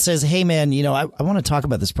to you and says, hey, man, I want to talk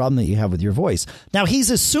about this problem that you have with your voice. Now,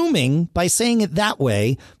 he's assuming by saying it that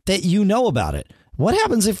way that you know about it. What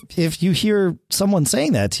happens if you hear someone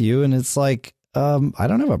saying that to you and it's like, I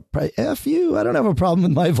don't have I don't have a problem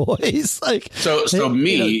with my voice. Here's the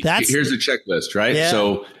checklist, right? Yeah.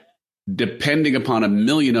 So depending upon a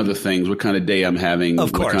million other things, what kind of day I'm having,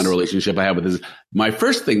 what kind of relationship I have with this, my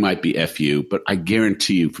first thing might be F you, but I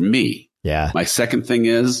guarantee you for me, my second thing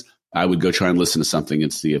is I would go try and listen to something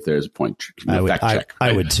and see if there's a point. Fact check.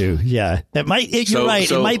 I would too. Yeah. You're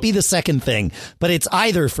right. It might be the second thing, but it's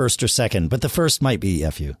either first or second, but the first might be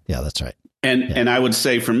F you. Yeah, that's right. And I would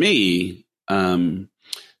say for me, the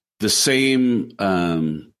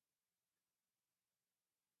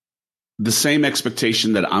same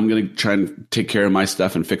expectation that I'm going to try and take care of my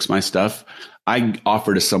stuff and fix my stuff, I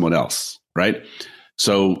offer to someone else, right?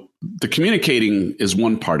 So the communicating is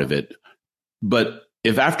one part of it. But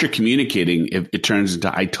if after communicating, if it turns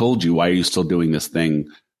into, I told you, why are you still doing this thing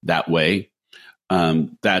that way?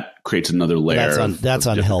 That creates another layer. That's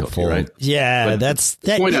unhelpful. Right? Yeah. But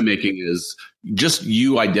the point I'm making is just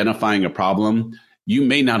you identifying a problem. You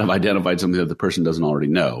may not have identified something that the person doesn't already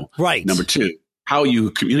know. Right. Number two, how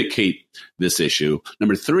you communicate this issue.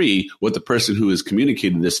 Number three, what the person who is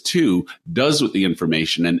communicating this to does with the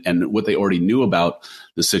information and what they already knew about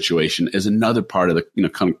the situation is another part of the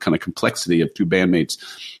kind of complexity of two bandmates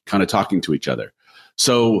kind of talking to each other.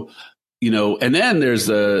 So, and then there's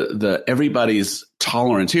the everybody's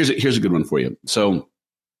tolerance. Here's a good one for you. So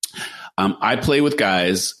I play with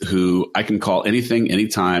guys who I can call anything,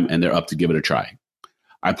 anytime, and they're up to give it a try.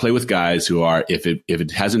 I play with guys who are, if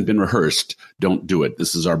it hasn't been rehearsed, don't do it.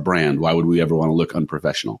 This is our brand. Why would we ever want to look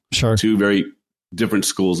unprofessional? Sure. Two very different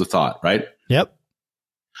schools of thought, right? Yep.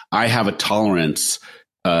 I have a tolerance,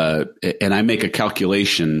 and I make a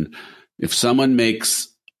calculation. If someone makes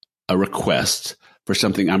a request for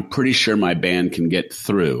something I'm pretty sure my band can get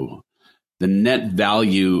through, the net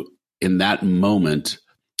value in that moment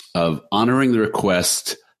of honoring the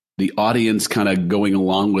request, the audience kind of going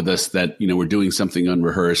along with us that, we're doing something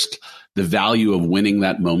unrehearsed, the value of winning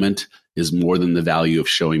that moment is more than the value of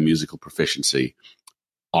showing musical proficiency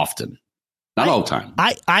often. Not all the time.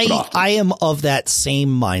 I am of that same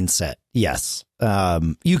mindset. Yes.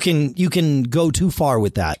 You can go too far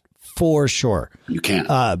with that for sure. You can.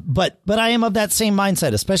 But I am of that same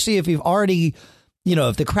mindset, especially if you've already,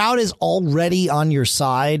 if the crowd is already on your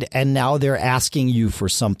side and now they're asking you for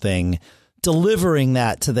something, delivering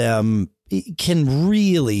that to them can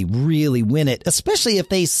really, really win it, especially if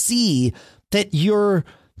they see that you're,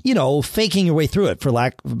 faking your way through it, for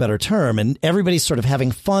lack of a better term. And everybody's sort of having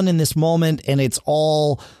fun in this moment and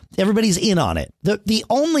everybody's in on it.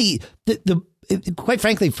 Quite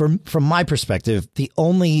frankly, from my perspective, the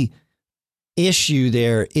only issue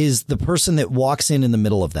there is the person that walks in the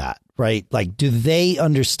middle of that, right? Like, do they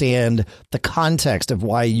understand the context of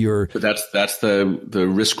why you're? But that's the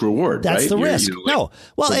risk reward. That's right? the risk. No,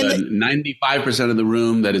 well, so and 95% of the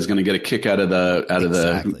room that is going to get a kick out of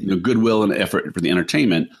the goodwill and effort for the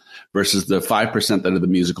entertainment versus the 5% that are the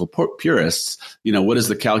musical purists. What is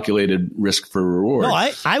the calculated risk for reward?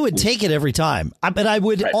 No, I would take it every time, but I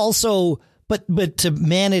would also. But to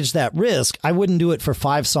manage that risk, I wouldn't do it for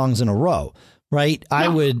 5 songs in a row, right? No. I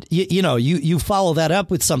would, you follow that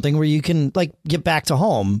up with something where you can get back to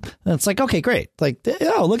home. And it's like, okay, great. Look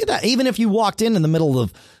at that. Even if you walked in the middle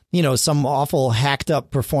of, some awful hacked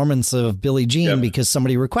up performance of Billie Jean because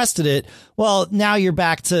somebody requested it. Well, now you're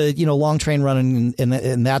back to, Long Train Running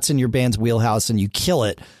and that's in your band's wheelhouse and you kill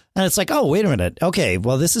it. And it's like, oh, wait a minute. Okay,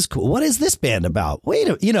 well, this is cool. What is this band about?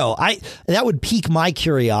 That would pique my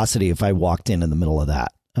curiosity if I walked in the middle of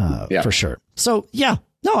that, for sure. So, yeah,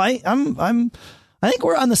 no, I think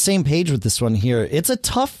we're on the same page with this one here. It's a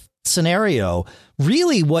tough scenario.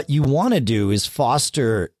 Really, what you want to do is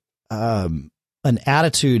foster an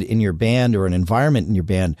attitude in your band or an environment in your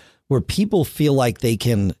band where people feel like they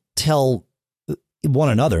can tell one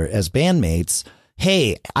another as bandmates,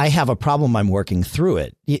 hey, I have a problem, I'm working through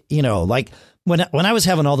it. You know, like when I was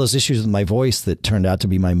having all those issues with my voice that turned out to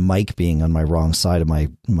be my mic being on my wrong side of my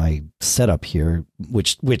setup here,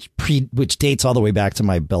 which dates all the way back to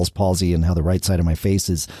my Bell's palsy and how the right side of my face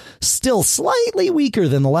is still slightly weaker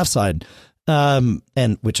than the left side, and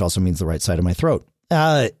which also means the right side of my throat.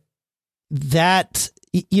 That,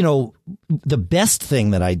 you know, the best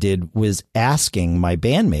thing that I did was asking my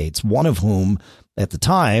bandmates, one of whom at the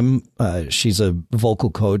time, she's a vocal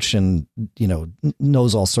coach and, you know,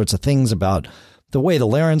 knows all sorts of things about the way the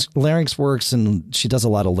larynx works. And she does a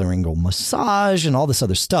lot of laryngeal massage and all this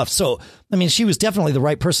other stuff. So, I mean, she was definitely the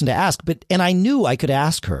right person to ask, and I knew I could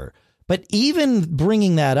ask her. But even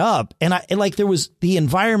bringing that up, and there was the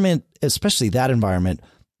environment, especially that environment,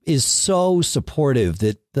 is so supportive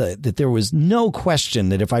that there was no question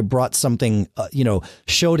that if I brought something,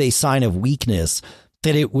 showed a sign of weakness,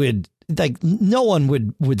 that it would, like, no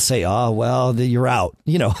one would say, oh, well, you're out,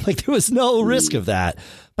 like there was no risk of that.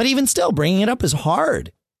 But even still, bringing it up is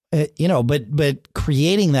hard, but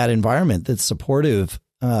creating that environment that's supportive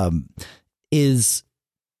is,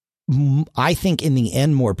 I think, in the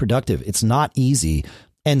end, more productive. It's not easy.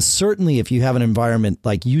 And certainly if you have an environment,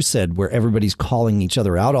 like you said, where everybody's calling each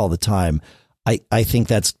other out all the time, I think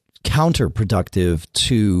that's counterproductive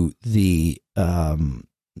to the,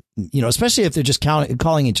 especially if they're just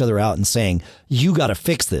calling each other out and saying, you got to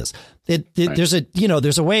fix this. Right.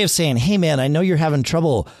 There's a way of saying, hey, man, I know you're having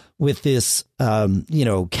trouble with this,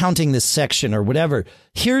 counting this section or whatever.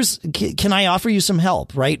 Can I offer you some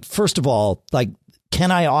help? Right. First of all, like,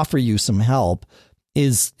 can I offer you some help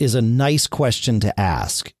is a nice question to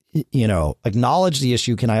ask. Acknowledge the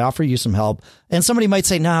issue. Can I offer you some help? And somebody might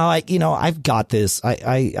say, no, I've got this.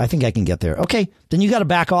 I think I can get there. Okay. Then you got to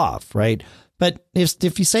back off. Right. But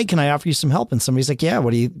if you say, can I offer you some help? And somebody's like, yeah,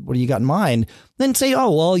 what do you got in mind? Then say,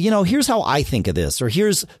 oh, well, here's how I think of this, or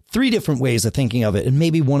here's 3 different ways of thinking of it. And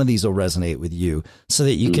maybe one of these will resonate with you so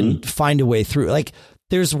that you can find a way through. Like,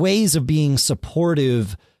 there's ways of being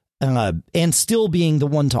supportive and still being the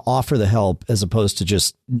one to offer the help, as opposed to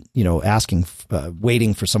just, asking,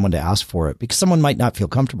 waiting for someone to ask for it, because someone might not feel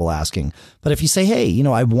comfortable asking. But if you say, hey,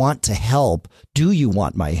 I want to help. Do you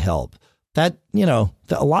want my help? That,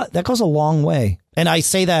 that goes a long way. And I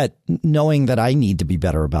say that knowing that I need to be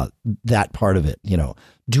better about that part of it.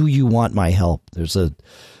 Do you want my help? I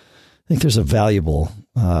think there's a valuable,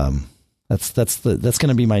 that's going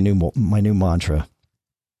to be my new mantra.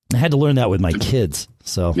 I had to learn that with my kids.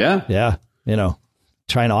 So yeah,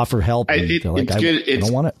 trying to offer help. It's good. I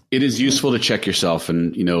don't want it. It is useful to check yourself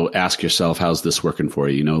and, ask yourself, how's this working for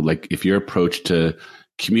you? Like, if your approach to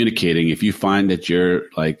communicating, if you find that you're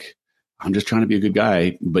like, I'm just trying to be a good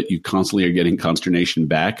guy, but you constantly are getting consternation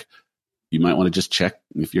back, you might want to just check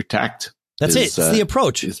if your tact. That's it. It's the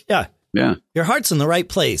approach. Yeah. Yeah. Your heart's in the right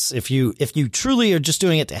place. If you truly are just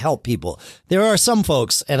doing it to help people. There are some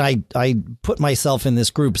folks, and I put myself in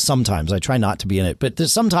this group sometimes. I try not to be in it, but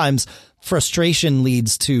sometimes frustration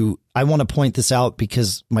leads to, I want to point this out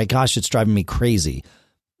because, my gosh, it's driving me crazy.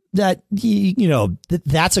 That,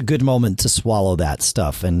 that's a good moment to swallow that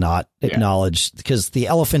stuff and not acknowledge, because the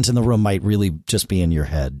elephant in the room might really just be in your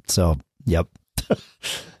head. So, yep.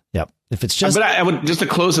 Yep. If it's just, but I would, just to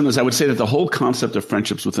close on this, I would say that the whole concept of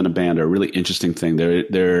friendships within a band are a really interesting thing.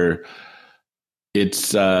 You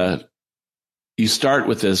start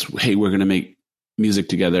with this, hey, we're going to make music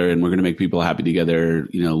together and we're going to make people happy together,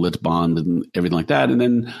 let's bond and everything like that. And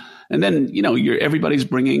then, everybody's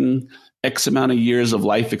bringing X amount of years of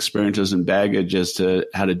life experiences and baggage as to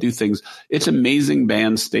how to do things. It's amazing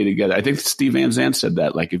bands stay together. I think Steve Van Zandt said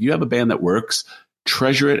that, like, if you have a band that works,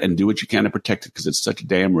 treasure it and do what you can to protect it, because it's such a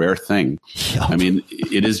damn rare thing. Yep. I mean,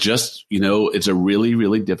 it is just, it's a really,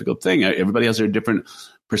 really difficult thing. Everybody has their different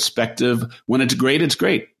perspective. When it's great, it's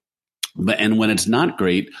great. And when it's not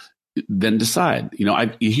great, then decide. You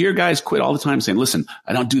hear guys quit all the time saying, listen,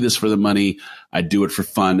 I don't do this for the money. I do it for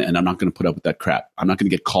fun, and I'm not going to put up with that crap. I'm not going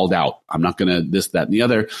to get called out. I'm not going to this, that, and the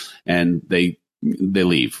other. And they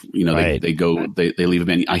leave, right. they leave a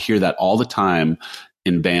band. I hear that all the time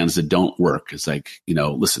in bands that don't work. It's like,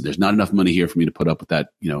 listen, there's not enough money here for me to put up with that,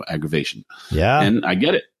 aggravation. Yeah. And I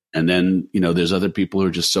get it. And then, there's other people who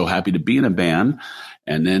are just so happy to be in a band.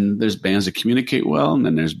 And then there's bands that communicate well. And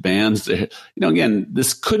then there's bands that, again,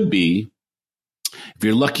 this could be, if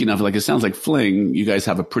you're lucky enough, like it sounds like Fling, you guys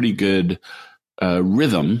have a pretty good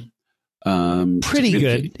rhythm Pretty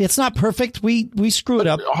good. It's not perfect. We screw it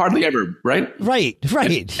up. Hardly ever, right? Right.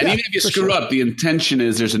 And even if you screw up, the intention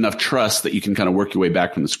is there's enough trust that you can kind of work your way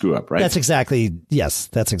back from the screw up, right? That's exactly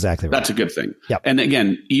right. That's a good thing. Yep. And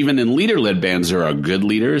again, even in leader-led bands, there are good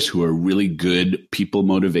leaders who are really good people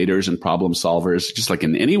motivators and problem solvers, just like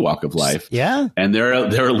in any walk of life. Yeah. And there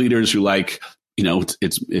are leaders who like,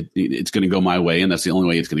 it's going to go my way, and that's the only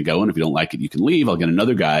way it's going to go. And if you don't like it, you can leave. I'll get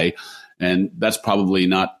another guy. And that's probably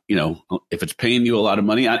not, if it's paying you a lot of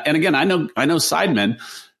money. And again, I know sidemen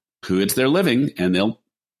who it's their living, and they'll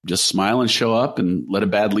just smile and show up and let a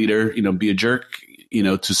bad leader, be a jerk,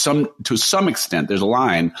 to some extent. There's a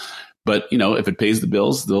line, but if it pays the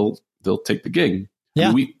bills, they'll take the gig.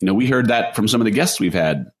 Yeah. And we heard that from some of the guests we've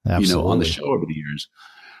had, Absolutely. on the show over the years.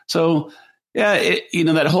 So yeah,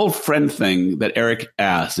 that whole friend thing that Eric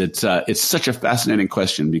asked, it's such a fascinating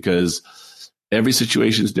question because every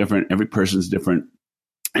situation is different. Every person is different.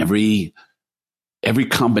 Every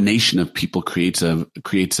combination of people creates a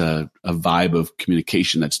vibe of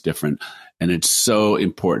communication that's different. And it's so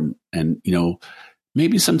important. And,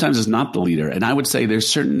 maybe sometimes it's not the leader. And I would say there's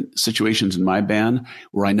certain situations in my band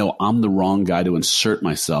where I know I'm the wrong guy to insert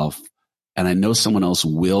myself. And I know someone else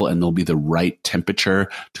will, and there'll be the right temperature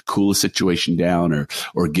to cool a situation down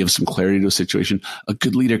or give some clarity to a situation. A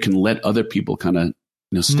good leader can let other people kind of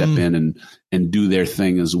step in and do their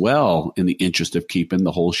thing as well in the interest of keeping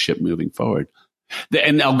the whole ship moving forward.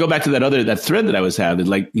 And I'll go back to that thread that I was having.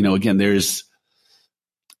 Like, again, there's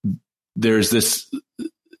this,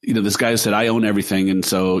 this guy who said, I own everything. And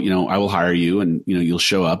so, I will hire you and, you'll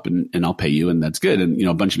show up and I'll pay you. And that's good. And,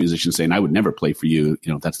 a bunch of musicians saying, I would never play for you.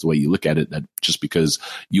 That's the way you look at it, that just because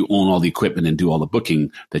you own all the equipment and do all the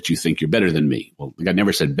booking that you think you're better than me. Well, the guy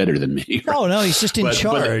never said better than me. Right? No, he's just in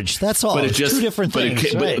charge. That's all. But it's just two different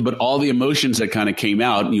things. But all the emotions that kind of came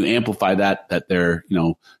out, and you amplify that they're,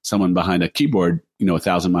 someone behind a keyboard,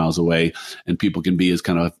 1,000 miles away, and people can be as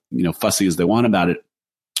kind of, fussy as they want about it.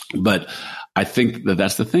 But I think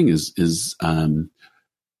that's the thing is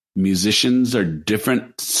musicians are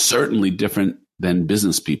different, certainly different than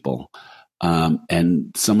business people.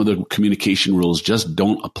 And some of the communication rules just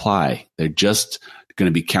don't apply. They're just going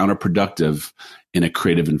to be counterproductive in a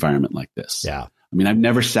creative environment like this. Yeah. I mean, I've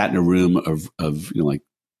never sat in a room of like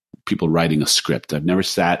people writing a script. I've never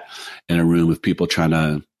sat in a room of people trying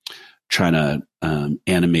to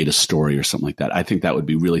animate a story or something like that. I think that would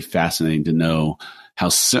be really fascinating to know how.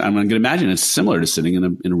 I'm going to imagine it's similar to sitting in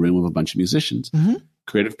a room with a bunch of musicians. Mm-hmm.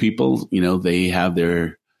 Creative people, they have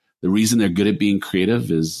the reason they're good at being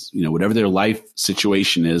creative is, whatever their life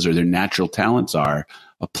situation is or their natural talents are,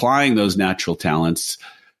 applying those natural talents.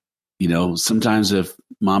 Sometimes if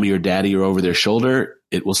mommy or daddy are over their shoulder,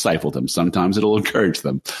 it will stifle them. Sometimes it'll encourage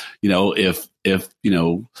them. If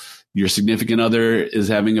your significant other is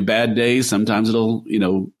having a bad day, sometimes it'll,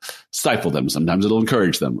 stifle them. Sometimes it'll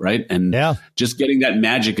encourage them. Right. And just getting that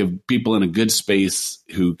magic of people in a good space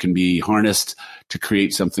who can be harnessed to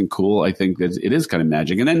create something cool. I think that it is kind of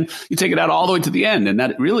magic. And then you take it out all the way to the end. And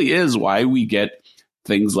that really is why we get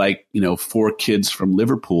things like, 4 Kids from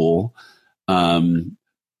Liverpool.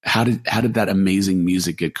 How did that amazing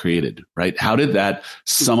music get created? Right. How did that,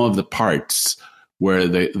 some of the parts where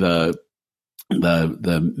the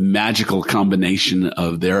magical combination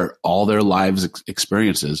of all their lives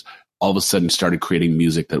experiences all of a sudden started creating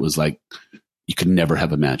music that was like you could never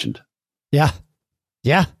have imagined. Yeah,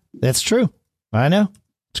 that's true. I know,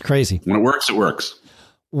 it's crazy. When it works, it works.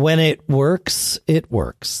 When it works, it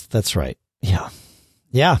works. That's right.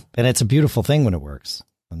 Yeah, and it's a beautiful thing when it works.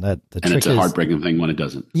 And it's a heartbreaking thing when it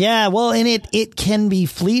doesn't. Yeah, well, and it can be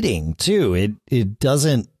fleeting too. It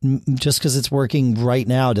doesn't, just because it's working right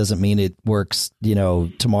now doesn't mean it works,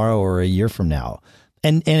 tomorrow or a year from now.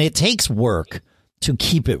 And it takes work to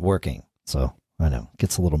keep it working. So I know it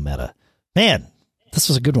gets a little meta. Man, this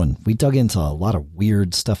was a good one. We dug into a lot of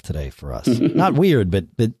weird stuff today for us. Not weird, but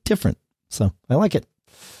different. So I like it.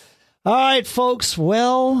 All right, folks.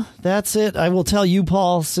 Well, that's it. I will tell you,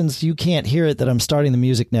 Paul, since you can't hear it, that I'm starting the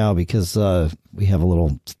music now because we have a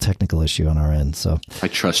little technical issue on our end. So I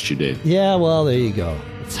trust you, Dave. Yeah, well, there you go.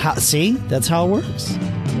 See, that's how it works.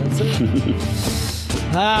 That's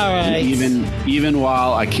it. All right. Even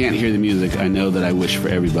while I can't hear the music, I know that I wish for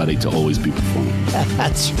everybody to always be performing.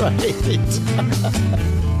 That's right.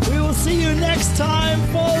 We will see you next time,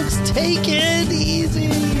 folks. Take it easy.